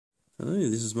Hello,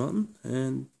 this is Martin,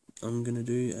 and I'm going to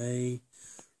do a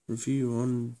review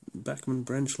on Bachmann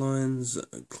Branch Line's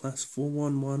Class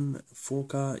 411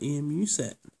 4-car EMU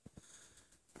set.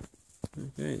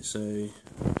 Okay, so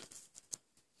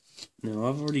now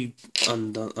I've already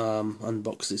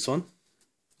unboxed this one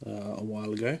a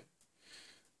while ago.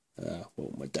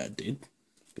 Well, my dad did,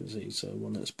 because he's the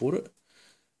one that's bought it.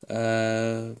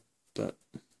 But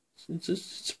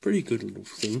it's a pretty good little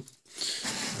thing.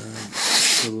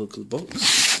 Have a look at the box.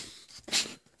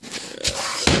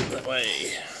 That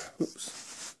way.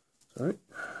 Oops. Sorry.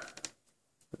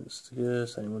 Sticker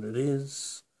saying what it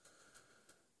is.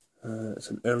 It's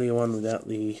an earlier one without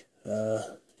the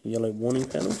yellow warning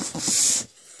panel.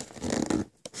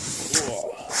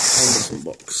 Wonderful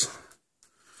box.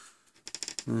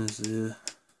 There's the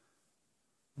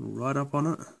write-up on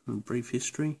it, a brief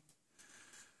history.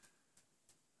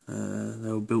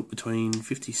 They were built between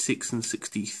 56 and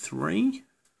 63.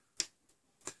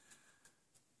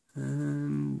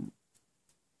 And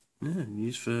yeah,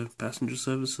 used for passenger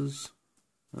services.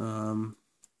 They're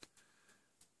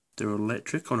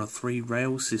electric on a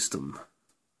 3-rail system.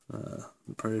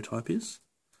 The prototype is,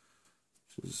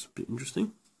 which is a bit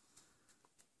interesting.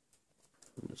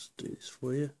 I'll just do this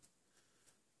for you.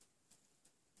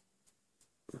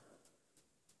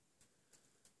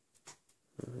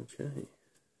 Okay,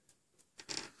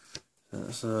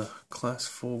 that's a Class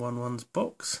 411's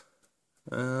box.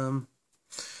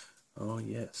 Oh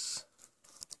yes,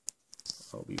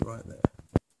 I'll be right there.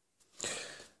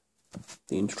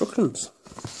 The instructions.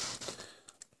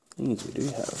 These we do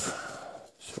have.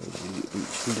 Show you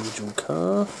each individual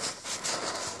car.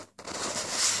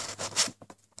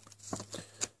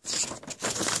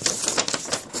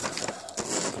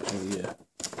 Show you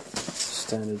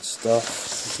standard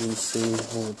stuff. You can see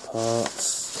all the parts.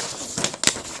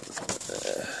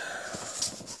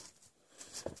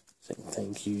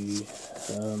 Thank you.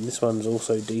 This one's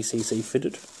also DCC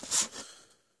fitted.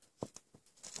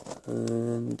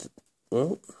 And,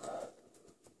 well,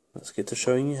 let's get to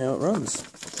showing you how it runs.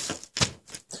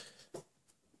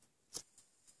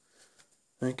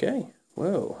 Okay,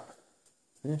 well,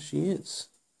 there she is.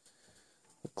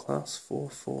 The Class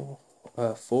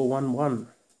 411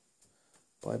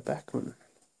 by Bachmann.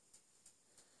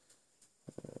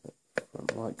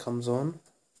 Front light comes on.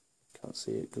 Can't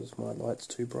see it because my light's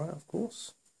too bright, of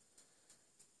course.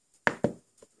 Let's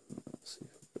see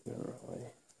if we put it the right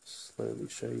way. Slowly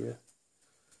show you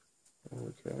all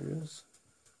the carriages.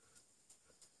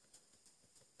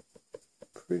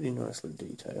 Pretty nicely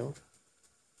detailed.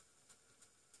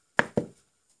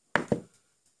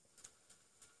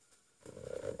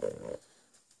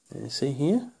 And you see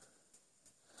here,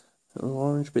 that little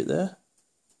orange bit there,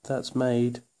 that's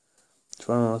made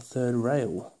to run on a 3rd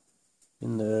rail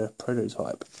in the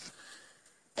prototype.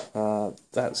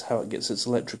 That's how it gets its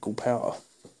electrical power.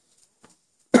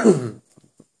 Continue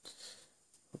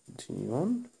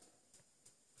on.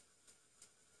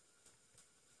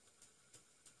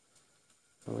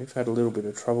 Well, we've had a little bit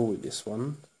of trouble with this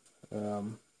one.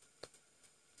 The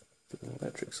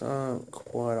electrics aren't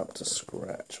quite up to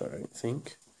scratch, I don't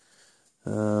think.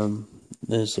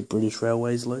 There's the British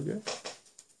Railways logo on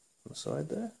the side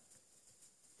there.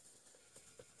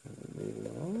 Moving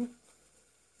on.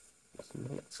 The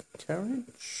next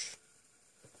carriage.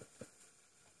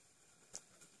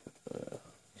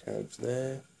 Carriage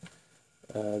there.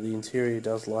 The interior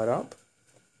does light up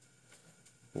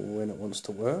when it wants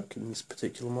to work in this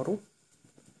particular model.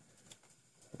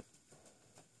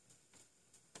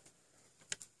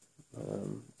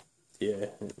 Yeah,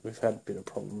 we've had a bit of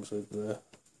problems with it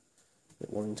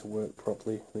wanting to work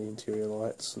properly, the interior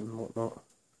lights and whatnot.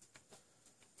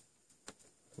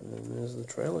 And there's the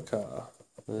trailer car,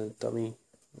 the dummy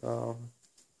power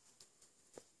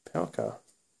car.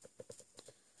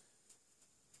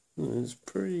 It's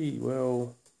pretty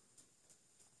well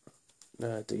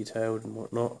detailed and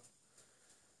whatnot.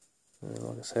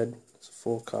 Like I said, it's a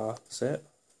 4-car set.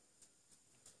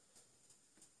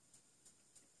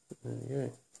 There you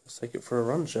go. Let's take it for a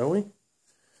run, shall we?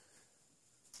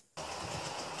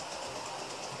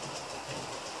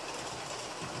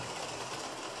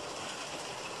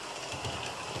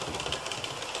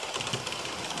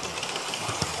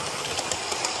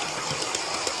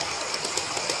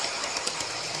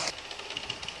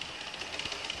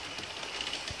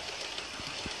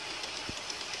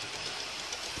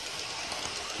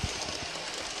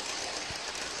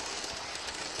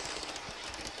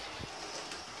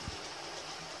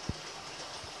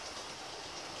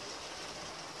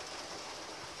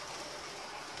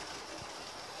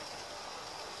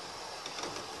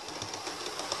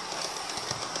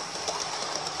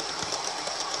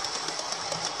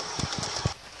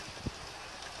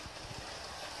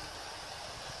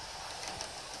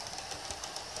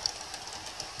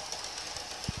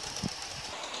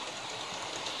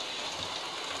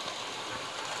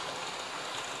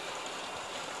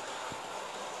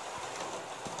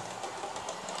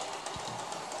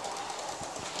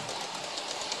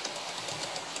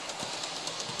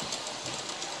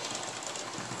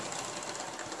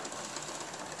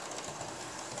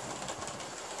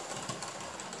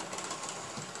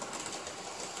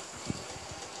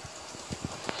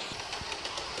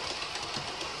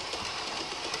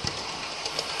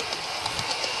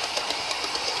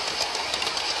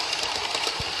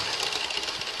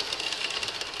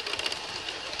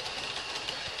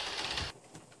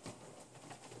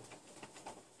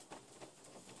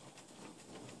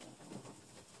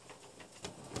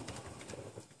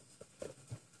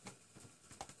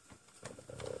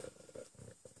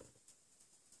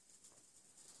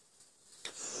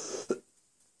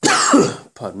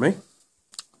 pardon me.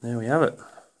 There we have it.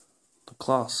 The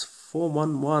Class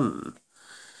 411.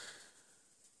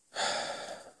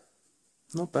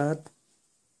 Not bad.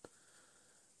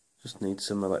 Just needs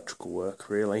some electrical work,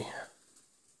 really.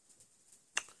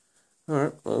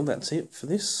 Alright, well that's it for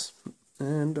this,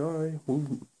 and I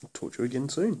will talk to you again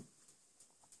soon.